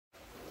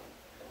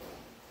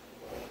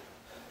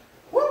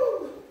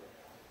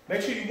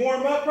Make sure you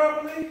warm up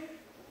properly.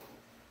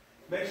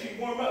 Make sure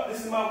you warm up.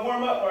 This is my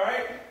warm up, all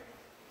right?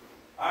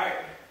 All right.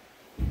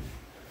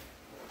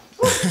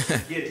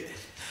 Get it.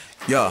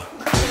 Yo.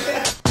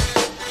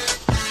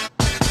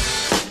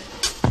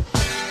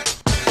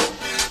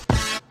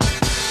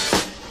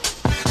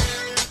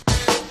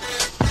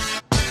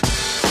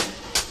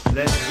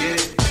 Let's get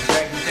it.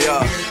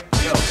 Yo.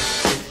 Yo.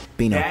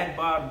 Dad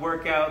bod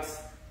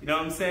workouts. You know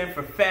what I'm saying?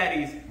 For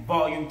Fatties,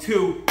 volume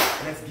 2.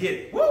 Let's get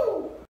it.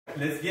 Woo!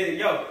 Let's get it.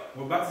 Yo,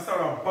 we're about to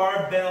start our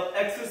barbell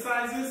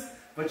exercises.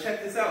 But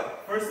check this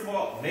out. First of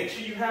all, make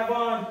sure you have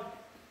on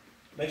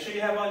your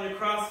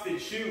CrossFit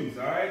shoes,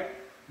 all right?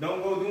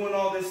 Don't go doing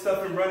all this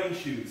stuff in running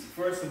shoes.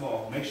 First of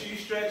all, make sure you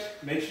stretch,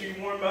 make sure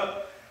you warm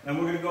up, and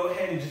we're gonna go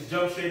ahead and just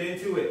jump straight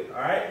into it,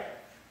 all right?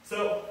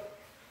 So,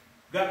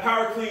 got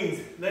power cleans.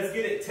 Let's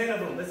get it, 10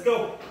 of them. Let's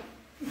go.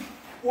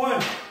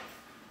 1,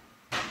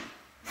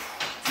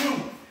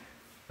 2,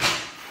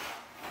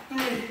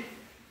 3,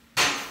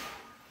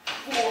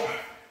 4.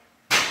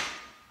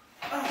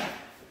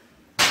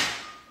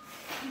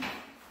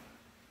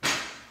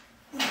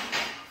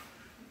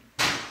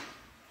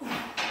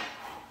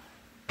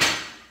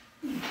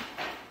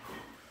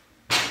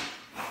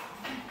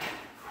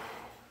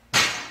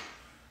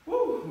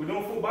 We're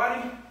doing full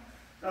body.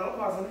 No, don't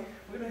pause on me.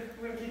 We're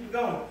gonna keep it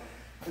going.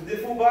 We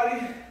did full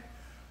body.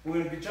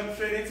 We're gonna jump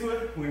straight into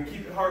it. We're gonna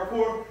keep it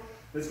hardcore.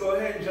 Let's go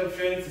ahead and jump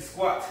straight into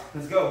squats.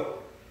 Let's go.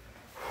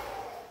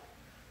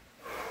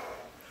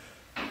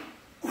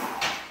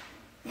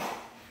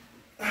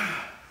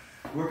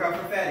 Workout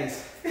for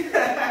fatties.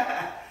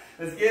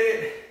 Let's get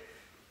it.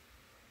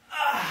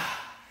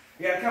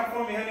 You gotta count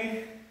for me,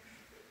 honey.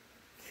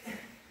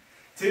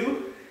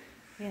 2.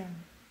 Yeah.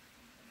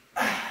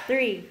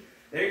 3.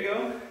 There you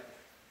go.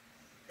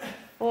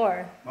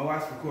 4. My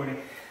wife's recording.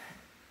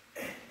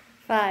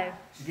 5.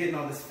 She's getting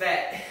all this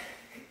fat.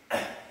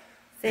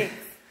 6.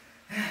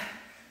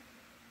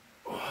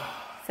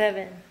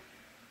 7.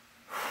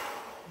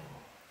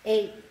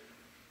 8.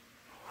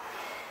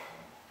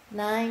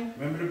 9.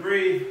 Remember to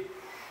breathe.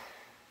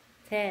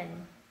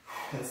 10.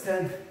 That's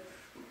 10.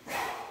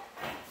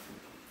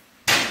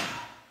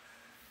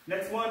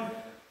 Next one.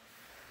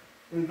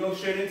 We're gonna go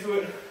straight into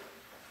it.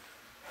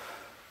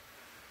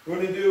 We're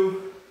gonna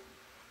do,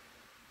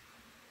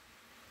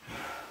 I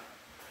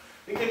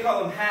think they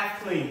call them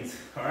half cleans,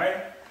 all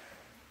right?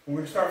 We're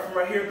gonna start from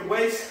right here at the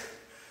waist,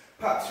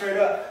 pop straight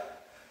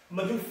up. I'm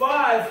gonna do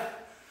 5.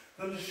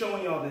 I'm just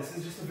showing y'all this.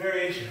 It's just a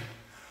variation,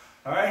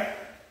 all right?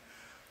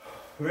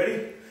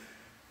 Ready?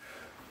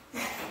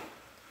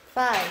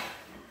 5.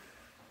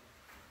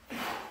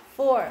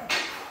 4.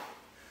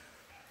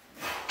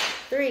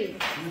 3.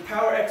 It's a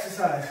power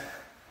exercise.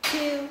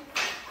 2.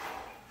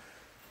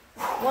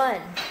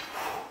 1.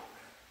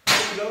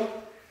 Go.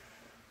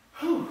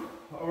 Whew.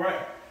 All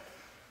right.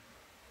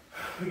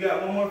 We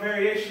got one more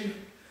variation.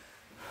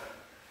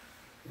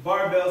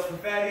 Barbells for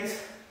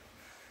fatties.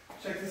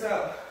 Check this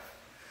out.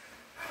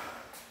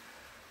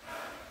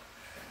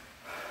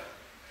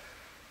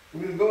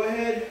 We're gonna go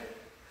ahead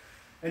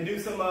and do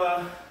some.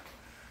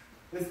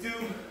 Let's do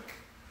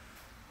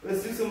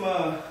some.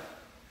 What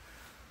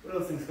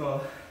those things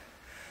called?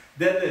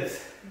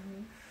 Deadlifts.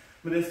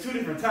 But there's 2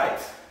 different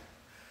types.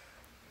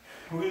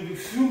 We're gonna do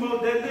sumo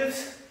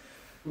deadlifts.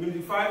 We're gonna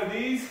do 5 of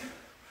these,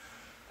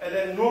 and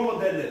then normal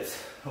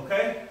deadlifts,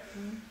 okay?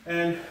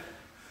 And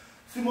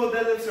sumo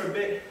deadlifts are a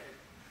bit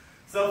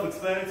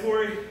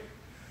self-explanatory,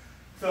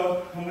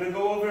 so I'm gonna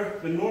go over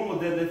the normal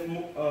deadlift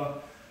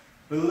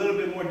with a little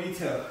bit more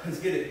detail. Let's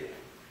get it.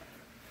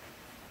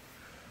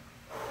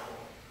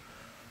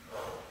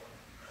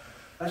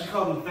 I should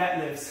call them fat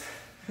lifts.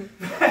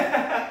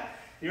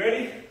 You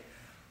ready?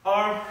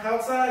 Arm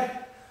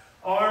outside,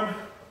 arm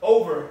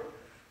over.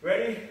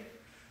 Ready?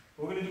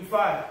 We're gonna do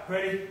 5.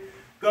 Ready?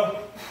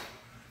 Go.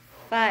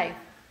 5.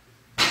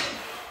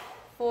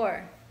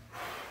 4.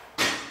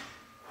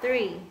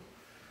 3.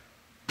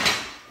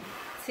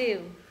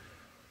 2.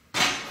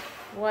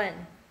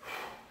 1.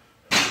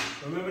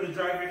 Remember to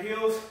drive your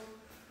heels,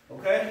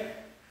 okay?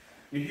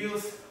 Your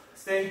heels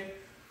stay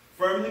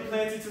firmly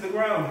planted to the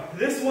ground.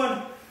 This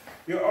one,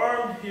 your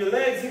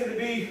legs are gonna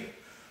be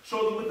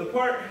shoulder width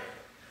apart,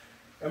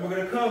 and we're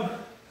gonna come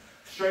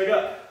straight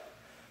up,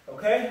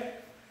 okay?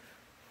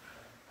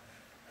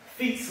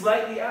 Feet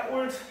slightly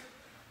outwards.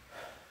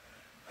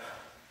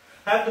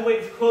 Have the weight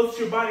as close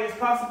to your body as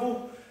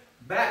possible.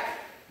 Back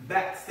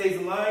stays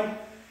aligned.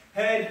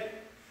 Head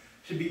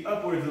should be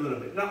upwards a little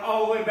bit. Not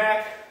all the way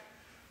back,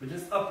 but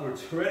just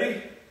upwards.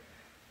 Ready?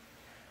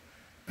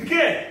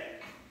 Begin.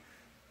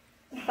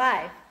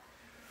 5.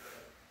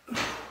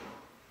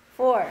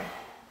 4.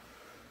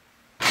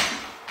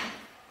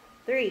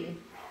 3.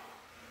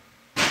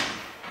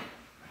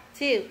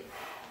 2.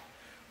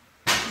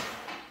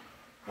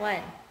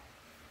 1.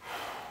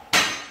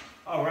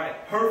 All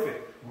right,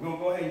 perfect. We're gonna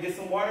go ahead and get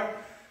some water.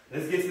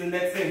 Let's get to the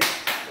next thing.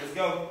 Let's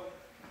go.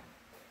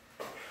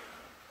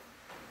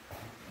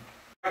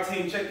 Our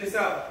team, check this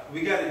out.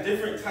 We got a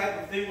different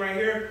type of thing right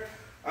here.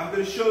 I'm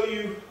gonna show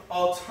you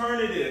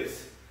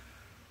alternatives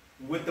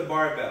with the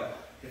barbell.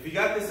 If you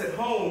got this at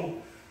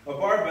home, a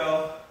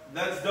barbell,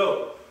 that's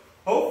dope.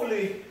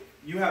 Hopefully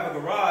you have a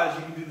garage,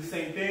 you can do the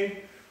same thing,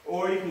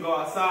 or you can go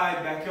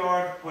outside,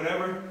 backyard,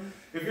 whatever.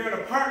 If you're in an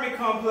apartment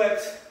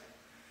complex,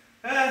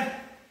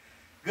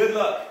 good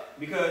luck,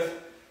 because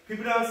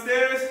people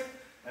downstairs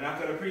are not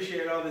gonna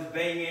appreciate all this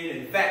banging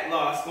and fat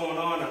loss going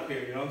on up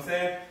here, you know what I'm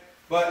saying?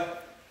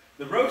 But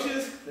the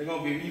roaches, they're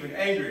gonna be even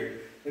angrier.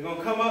 They're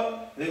gonna come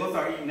up, they're gonna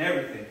start eating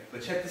everything.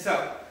 But check this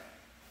out.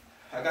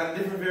 I got a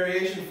different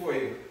variation for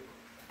you.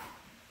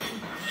 The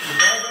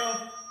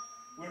barbell,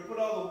 we're gonna put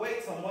all the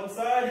weights on one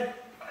side.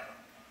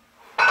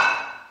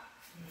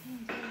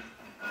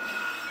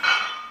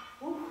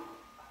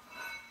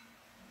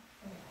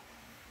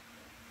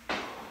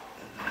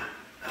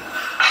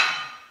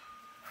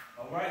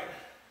 All right.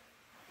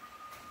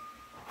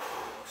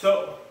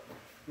 So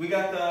we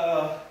got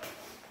the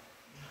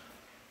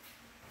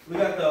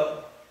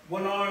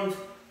one-armed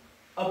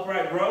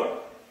upright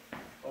row.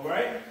 All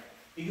right.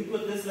 You can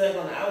put this leg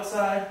on the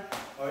outside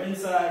or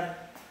inside.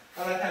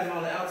 I like having it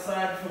on the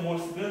outside for more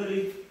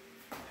stability.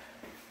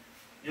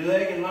 Your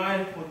leg in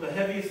line with the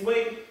heaviest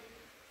weight.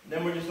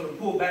 Then we're just going to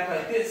pull back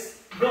like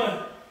this.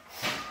 1,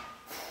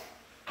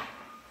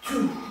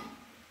 2,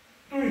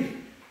 3,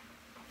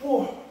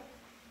 4,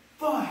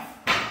 5.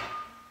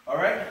 All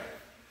right.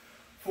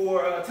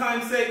 For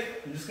time's sake,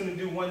 I'm just going to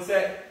do one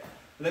set.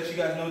 Let you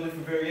guys know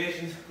different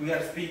variations. We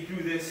got to speed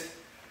through this.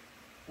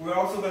 We're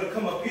also going to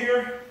come up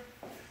here.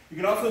 You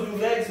can also do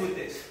legs with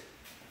this.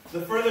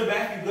 The further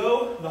back you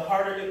go, the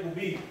harder it will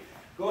be.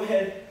 Go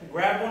ahead,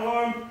 grab one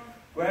arm,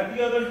 grab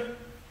the other,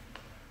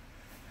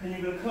 and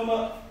you're going to come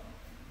up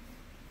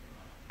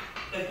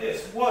like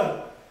this.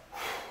 1,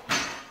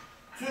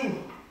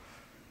 2,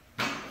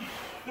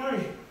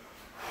 3,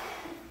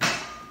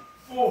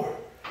 4,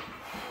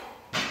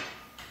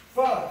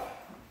 5.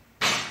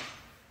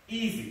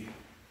 Easy.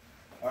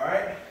 All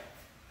right?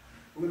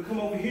 We're going to come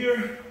over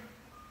here,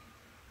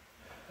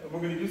 and we're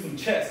going to do some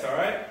chest, all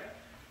right?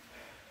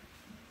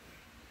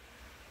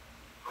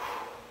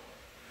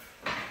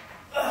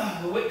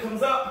 The weight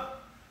comes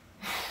up.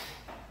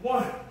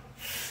 1,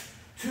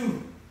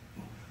 2,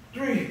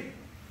 3,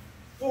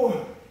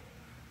 4,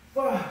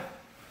 5.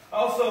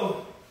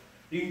 Also,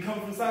 you can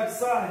come from side to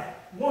side.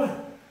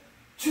 1,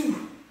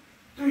 2,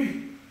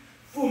 3,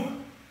 4,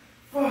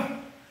 5,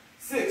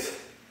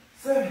 6,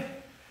 7,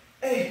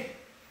 8,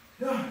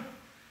 9,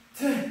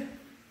 10.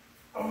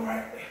 All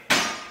right.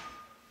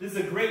 This is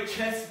a great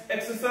chest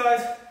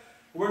exercise.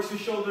 Works your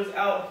shoulders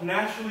out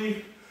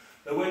naturally,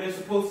 the way they're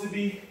supposed to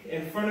be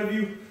in front of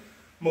you.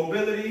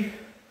 Mobility,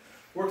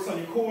 works on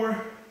your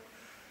core.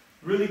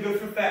 Really good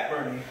for fat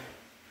burning.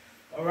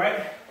 All right,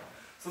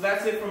 so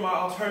that's it for my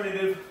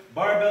alternative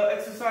barbell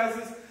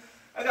exercises.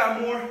 I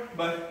got more,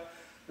 but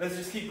let's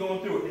just keep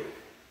going through it.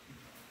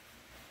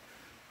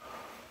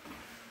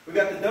 We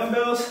got the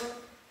dumbbells.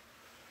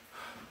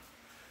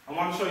 I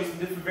want to show you some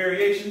different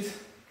variations.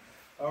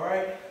 All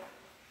right.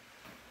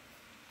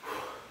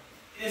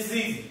 It's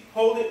easy.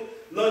 Hold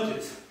it,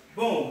 lunges.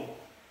 Boom.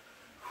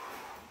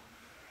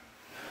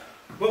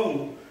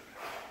 Boom.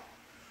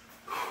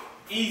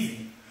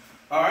 Easy.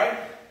 All right.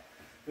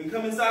 We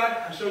come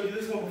inside. I showed you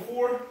this one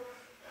before.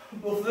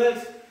 Both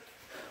legs,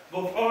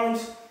 both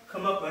arms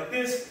come up like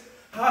this.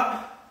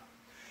 Hop.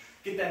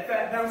 Get that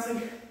fat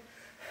bouncing.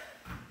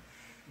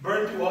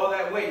 Burn through all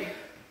that weight.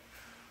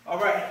 All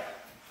right.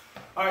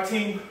 All right,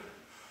 team.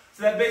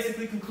 So that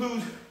basically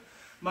concludes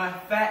my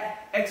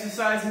fat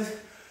exercises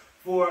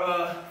for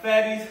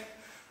fatties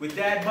with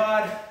dad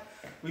bod.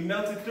 We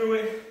melted through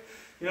it.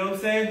 You know what I'm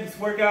saying? This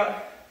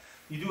workout,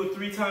 you do it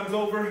 3 times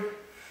over.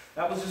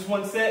 That was just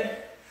one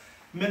set.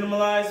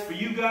 Minimalized for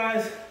you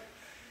guys.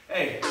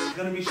 Hey, it's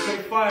gonna be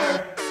straight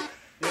fire. You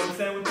know what I'm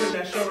saying? We're putting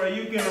that show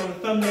Ryukin on the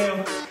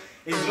thumbnail.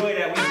 Enjoy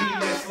that. We beating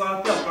that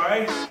sloth up, all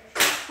right?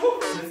 Woo,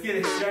 let's get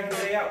it. Dragon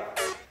Day out.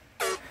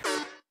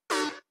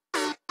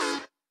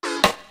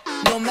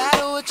 No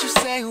matter what you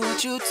say,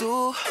 what you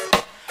do,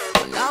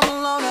 when I'm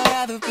alone, I'd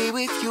rather be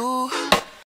with you.